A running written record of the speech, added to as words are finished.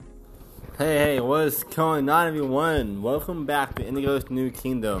Hey, what's going on, everyone? Welcome back to Indigo's New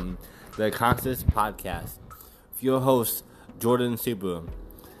Kingdom, the Conscious Podcast, with your host, Jordan Subaru.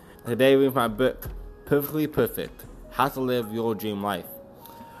 Today, we have my book, Perfectly Perfect, How to Live Your Dream Life.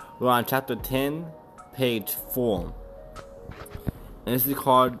 We're on chapter 10, page 4, and this is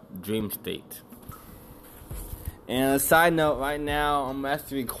called Dream State. And a side note, right now, I'm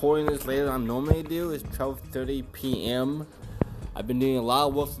actually recording this later than I normally do. It's 12:30 p.m., I've been doing a lot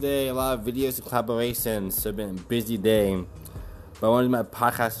of work today, a lot of videos and collaborations, so it's been a busy day. But I want to do my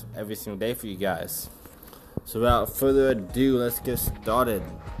podcast every single day for you guys. So without further ado, let's get started.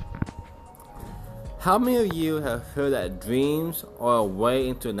 How many of you have heard that dreams are a way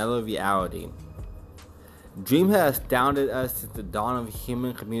into another reality? Dreams have astounded us since the dawn of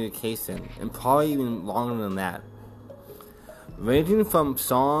human communication, and probably even longer than that. Ranging from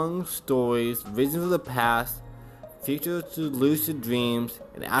songs, stories, visions of the past, future to lucid dreams,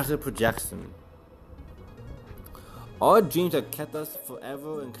 and astral projection. Our dreams have kept us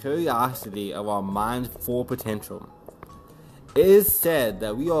forever in curiosity of our mind's full potential. It is said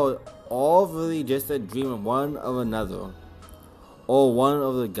that we are all really just a dream of one of another, or one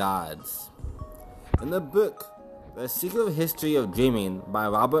of the gods. In the book, The Secret History of Dreaming by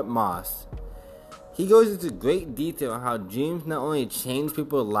Robert Moss, he goes into great detail on how dreams not only change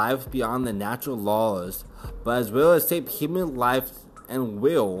people's lives beyond the natural laws, but as well as shape human life and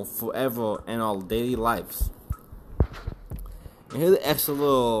will forever in our daily lives. And here's an extra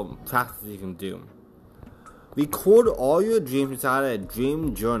little practice you can do. Record all your dreams inside a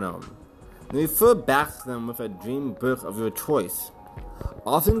dream journal, and refer back to them with a dream book of your choice.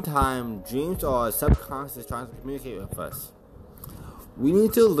 Oftentimes, dreams are our subconscious trying to communicate with us. We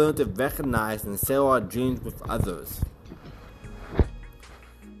need to learn to recognize and share our dreams with others.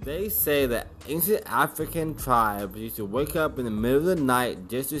 They say that ancient African tribes used to wake up in the middle of the night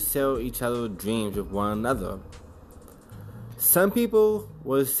just to share each other's dreams with one another. Some people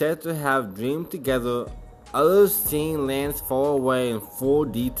were said to have dreamed together, others seeing lands far away in full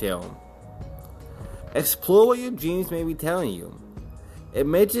detail. Explore what your dreams may be telling you. It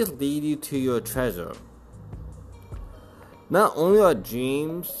may just lead you to your treasure. Not only are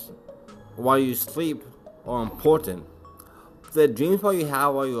dreams while you sleep are important, but the dreams while you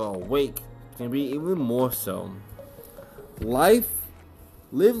have while you are awake can be even more so. Live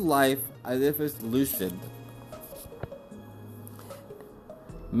life as if it's lucid.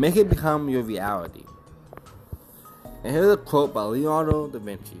 Make it become your reality. And here's a quote by Leonardo da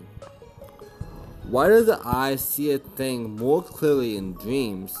Vinci. Why does the eye see a thing more clearly in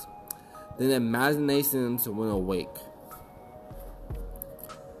dreams than imaginations when awake?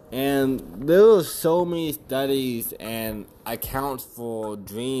 And there are so many studies and accounts for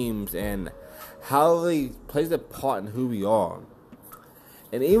dreams and how they plays a part in who we are.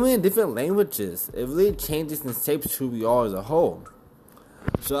 And even in different languages, it really changes and shapes who we are as a whole.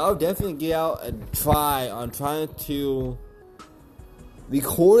 So I'll definitely get out and trying to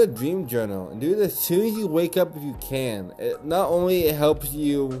record a dream journal and do it as soon as you wake up if you can. Not only it helps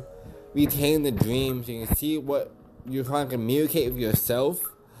you retain the dreams, you can see what you're trying to communicate with yourself,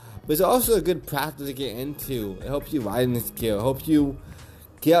 but it's also a good practice to get into. It helps you writing skill. It helps you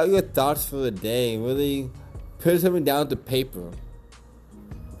get out your thoughts for the day. Really put something down to paper.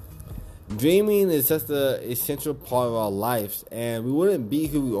 Dreaming is just an essential part of our lives, and we wouldn't be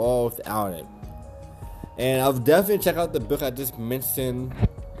who we are without it. And I'll definitely check out the book I just mentioned,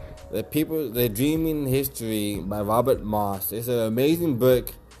 The Dreaming History by Robert Moss. It's an amazing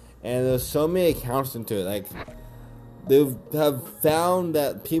book, and there's so many accounts into it. Like, they have found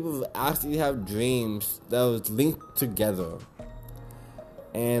that people actually have dreams that was linked together.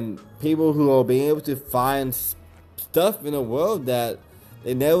 And people who are being able to find stuff in the world that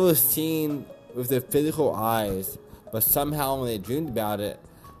they never seen with their physical eyes, but somehow when they dreamed about it,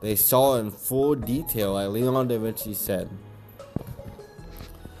 they saw it in full detail, like Leonardo da Vinci said.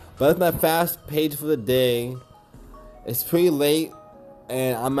 But that's my fast page for the day. It's pretty late,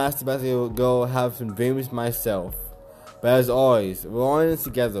 and I'm actually about to go have some dreams myself. But as always, we're all in this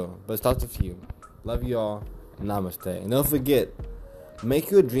together, but it starts with you. Love you all. Namaste. And don't forget, make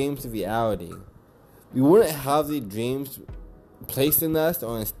your dreams a reality. We wouldn't have these dreams placed in us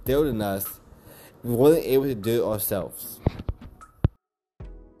or instilled in us if we weren't able to do it ourselves.